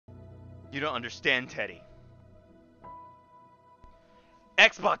You don't understand, Teddy.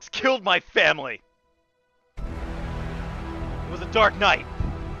 Xbox killed my family! It was a dark night.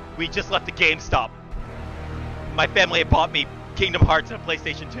 We just left the GameStop. My family had bought me Kingdom Hearts and a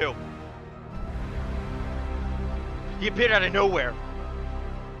PlayStation 2. He appeared out of nowhere.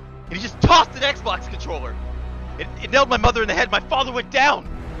 And he just tossed an Xbox controller. It nailed my mother in the head. My father went down.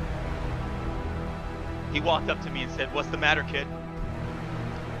 He walked up to me and said, "What's the matter, kid?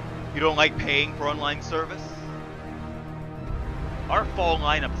 You don't like paying for online service? Our fall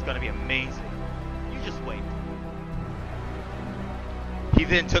lineup is going to be amazing. You just wait." He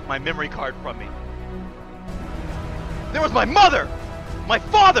then took my memory card from me. There was my mother! My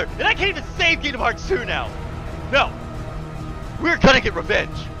father! And I can't even save Kingdom Hearts 2 now! No! We're gonna get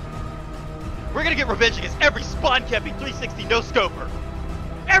revenge! We're gonna get revenge against every spawn-camping 360 no-scoper!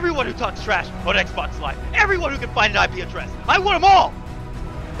 Everyone who talks trash on Xbox Live! Everyone who can find an IP address! I want them all!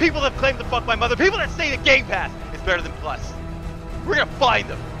 People that claim to fuck my mother! People that say that Game Pass is better than Plus! We're gonna find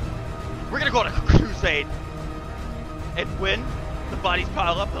them! We're gonna go on a crusade! And when the bodies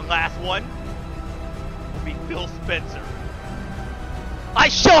pile up, the last one will be Phil Spencer. I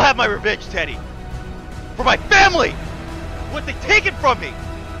shall have my revenge, Teddy! For my family! What they taken from me!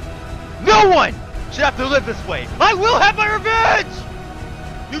 No one should have to live this way! I will have my revenge!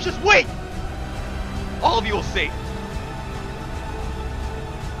 You just wait! All of you will see.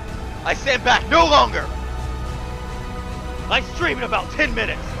 I stand back no longer! I stream in about 10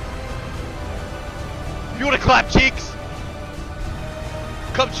 minutes! If you want to clap cheeks,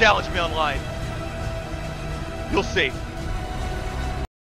 come challenge me online. You'll see.